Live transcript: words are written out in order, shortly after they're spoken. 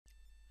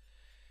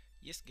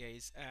Yes,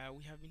 guys,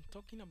 we have been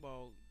talking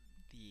about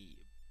the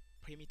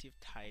primitive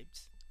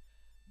types,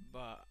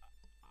 but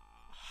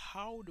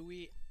how do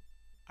we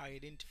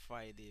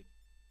identify the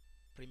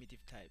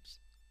primitive types?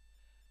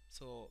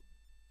 So,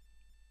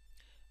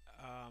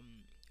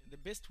 the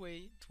best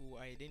way to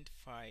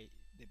identify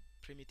the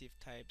primitive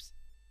types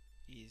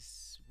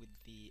is with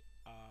the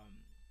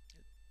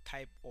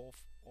type of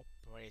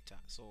operator.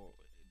 So,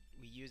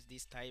 we use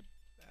this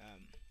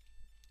um,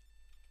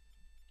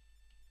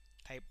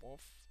 type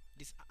of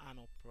this an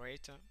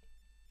operator.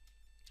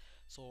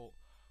 So,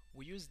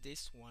 we use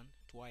this one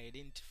to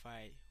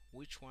identify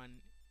which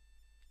one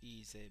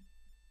is a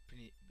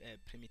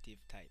primitive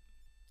type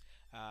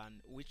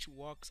and which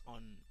works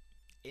on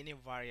any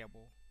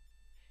variable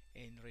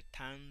and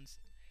returns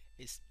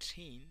a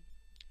string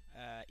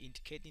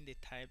indicating the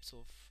types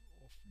of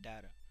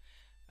data.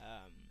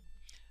 Um,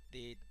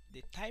 the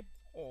type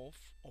of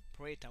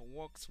operator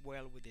works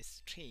well with a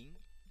string,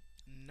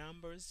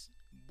 numbers,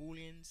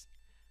 booleans,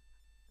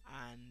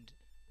 and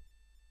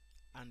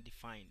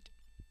undefined.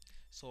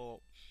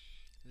 So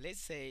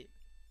let's say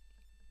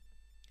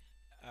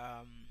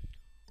um,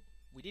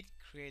 we did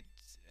create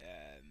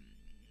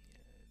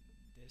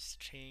the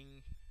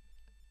string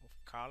of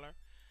color,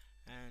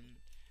 and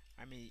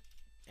I may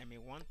I may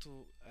want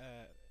to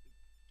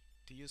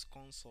use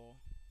console.log,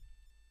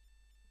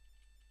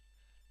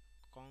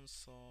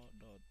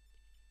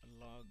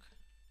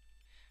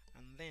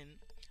 and then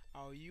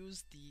I'll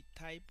use the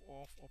type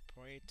of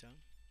operator,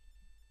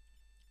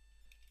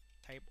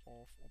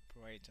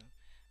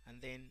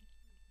 and then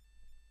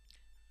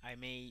I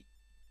may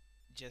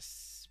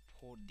just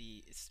put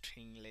the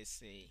string, let's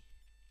say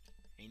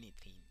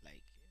anything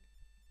like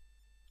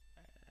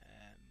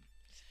um,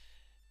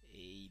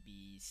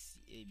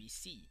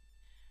 ABC,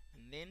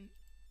 and then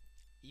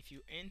if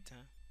you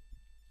enter,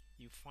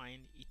 you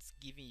find it's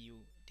giving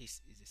you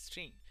this is a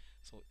string.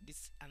 So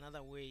this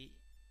another way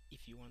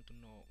if you want to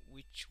know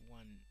which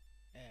one,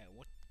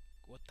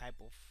 what type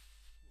of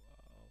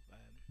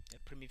a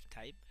primitive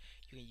type.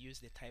 You can use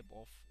the type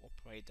of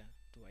operator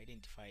to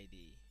identify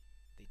the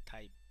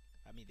type,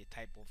 I mean the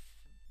type of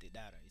the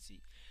data, you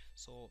see.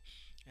 So,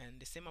 and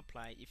the same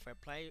apply if I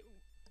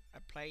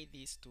apply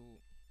this to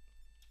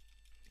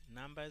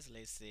numbers,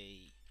 let's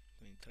say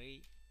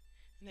 23,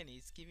 and then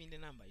it's giving the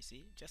number, you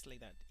see, just like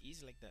that,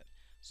 easy like that.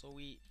 So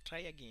we try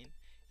again.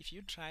 If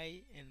you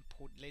try and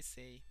put, um,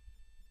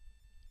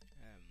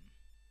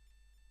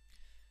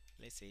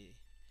 let's say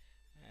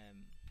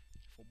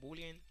for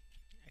boolean,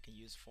 I can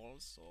use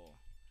false, so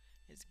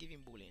it's giving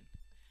boolean.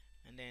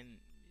 And then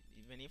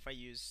even if I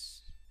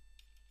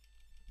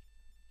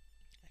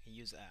can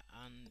use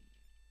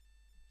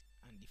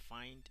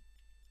undefined,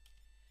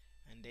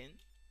 and then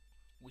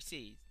we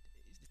say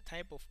the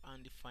type of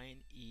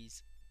undefined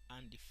is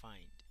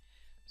undefined.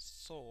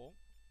 So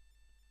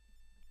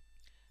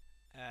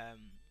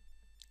um,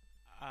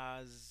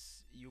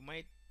 as you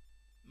might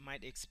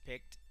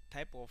expect,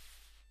 type of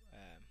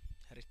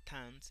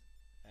returns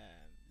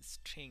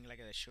string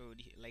like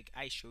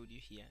I showed you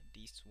here,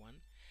 this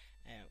one,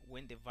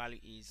 when the value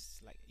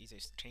is a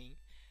string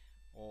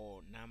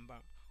or number,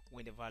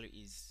 when the value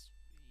is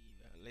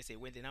let's say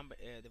when the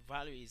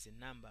value is a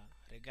number,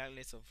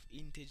 regardless of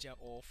integer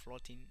or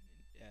floating,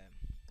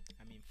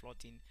 um,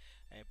 floating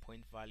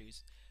point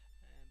values.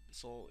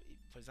 So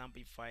for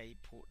example, if I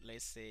put,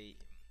 let's say,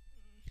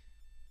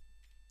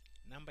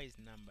 number is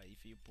number,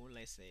 if you put,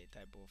 let's say,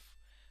 type of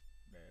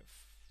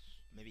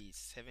maybe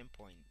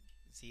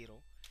 7.0,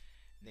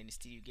 then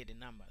still you get a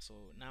number. So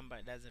number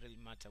doesn't really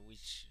matter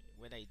which,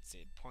 whether it's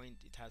a point,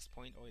 it has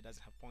point, or it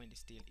doesn't have point,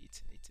 still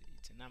it's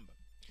a number.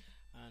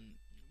 And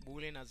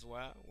boolean as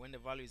well, when the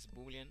value is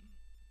boolean,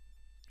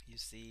 you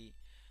see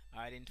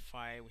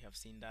identify, we have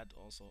seen that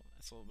also.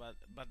 So but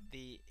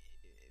the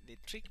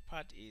trick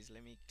part is,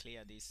 let me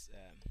clear this,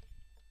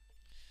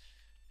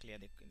 clear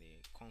the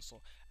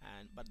console,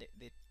 and but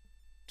the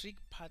trick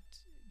part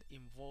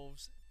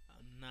involves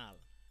null.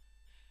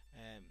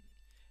 um,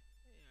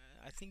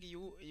 I think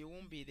you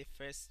won't be the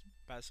first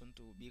person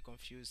to be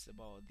confused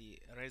about the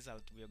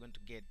result we are going to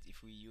get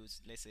if we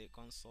use, let's say,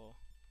 console.log,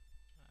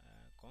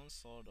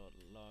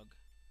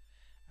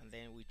 and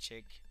then we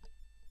check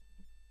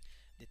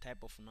the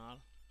type of null.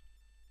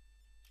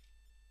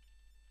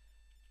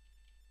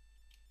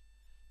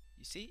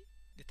 You see,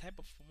 the type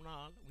of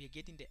null, we are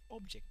getting the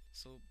object.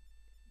 So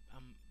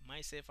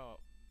myself,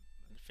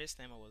 the first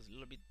time I was a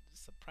little bit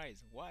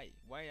surprised. Why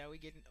are we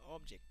getting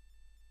object?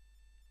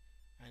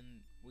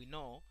 And we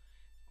know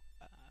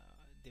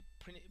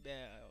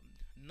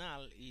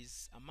null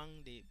is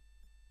among the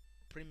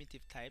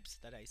primitive types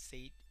that I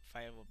said,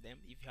 5 of them.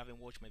 If you haven't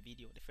watched my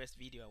video, the first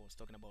video, I was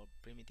talking about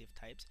primitive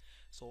types.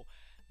 So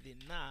the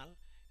null,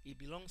 it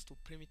belongs to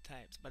primitive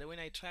types, but when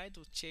I try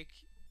to check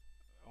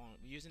on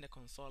using the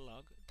console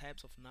log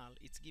types of null,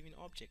 it's giving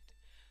object.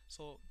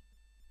 So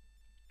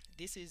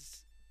this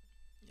is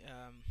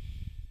um,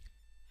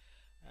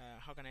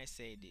 how can I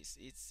say this,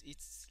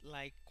 it's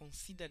like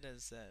considered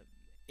as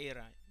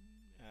error,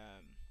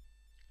 um,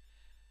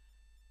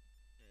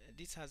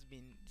 this has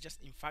been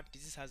just, in fact,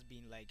 this has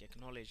been like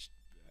acknowledged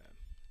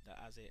that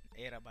as an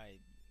error by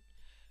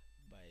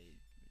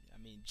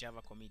I mean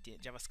Java committee,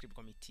 JavaScript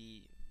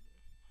committee.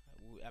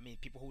 I mean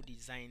people who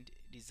designed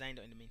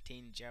and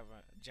maintained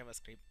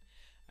JavaScript.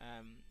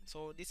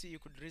 So this you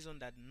could reason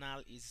that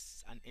null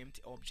is an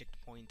empty object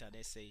pointer,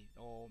 they say,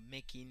 or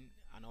making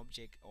an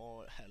object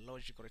or a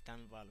logical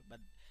return value, but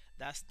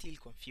that's still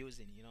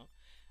confusing, you know.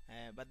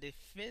 But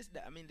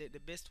I mean the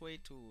best way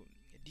to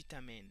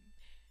determine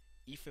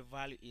if a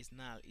value is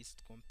null is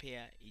to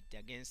compare it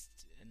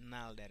against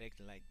null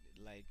directly,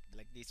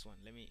 like this one.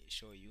 Let me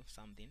show you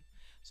something.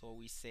 So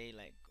we say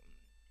like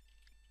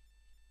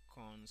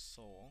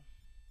console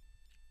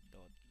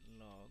dot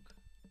log,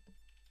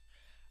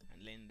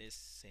 and then this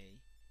say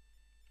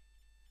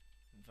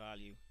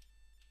value.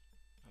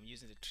 I'm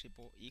using the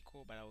triple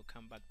equal, but I will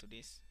come back to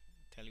this,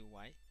 tell you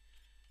why,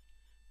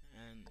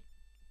 and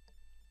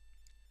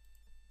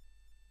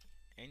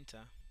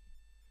enter.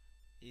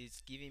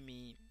 It's giving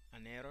me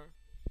an error,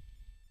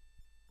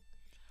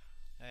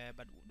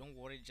 but don't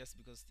worry, just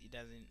because it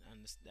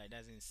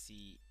doesn't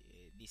see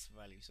this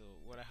value. So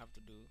what I have to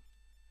do,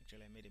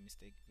 actually I made a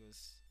mistake,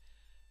 because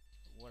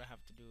what I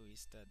have to do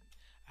is that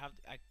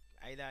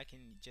either I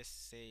can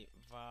just say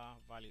var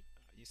value.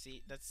 You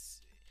see,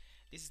 this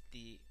is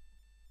the,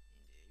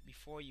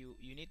 before you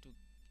need to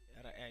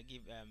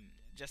give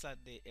just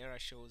like the error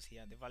shows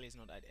here, the value is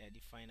not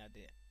defined at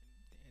the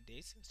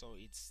this, so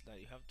it's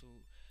like you have to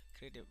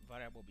create a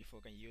variable before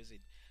you can use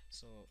it.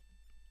 So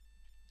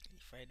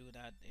if I do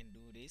that and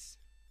do this,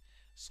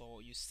 so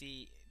you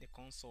see the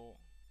console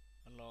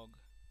log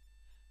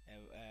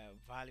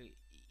value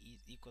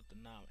is equal to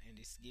null, and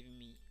it's giving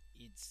me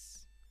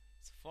it's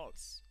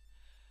false.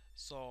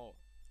 So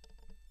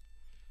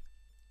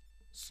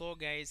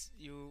guys,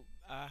 you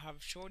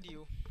have showed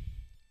you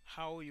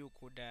how you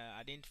could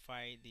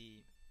identify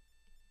the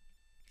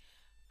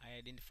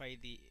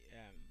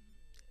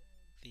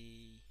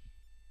the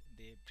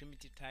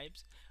primitive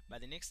types.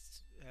 But the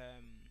next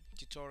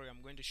tutorial,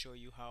 I'm going to show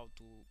you how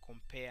to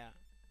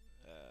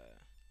uh,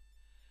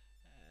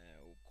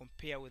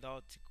 compare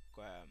without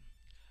um,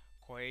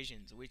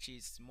 cohesions, which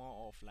is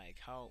more of like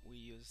how we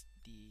use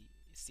the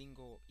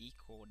single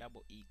equal,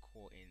 double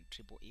equal, and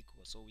triple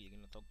equal. So we're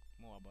going to talk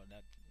more about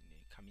that in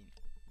the coming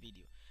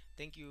video.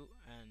 Thank you,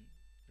 and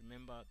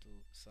remember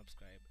to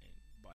subscribe and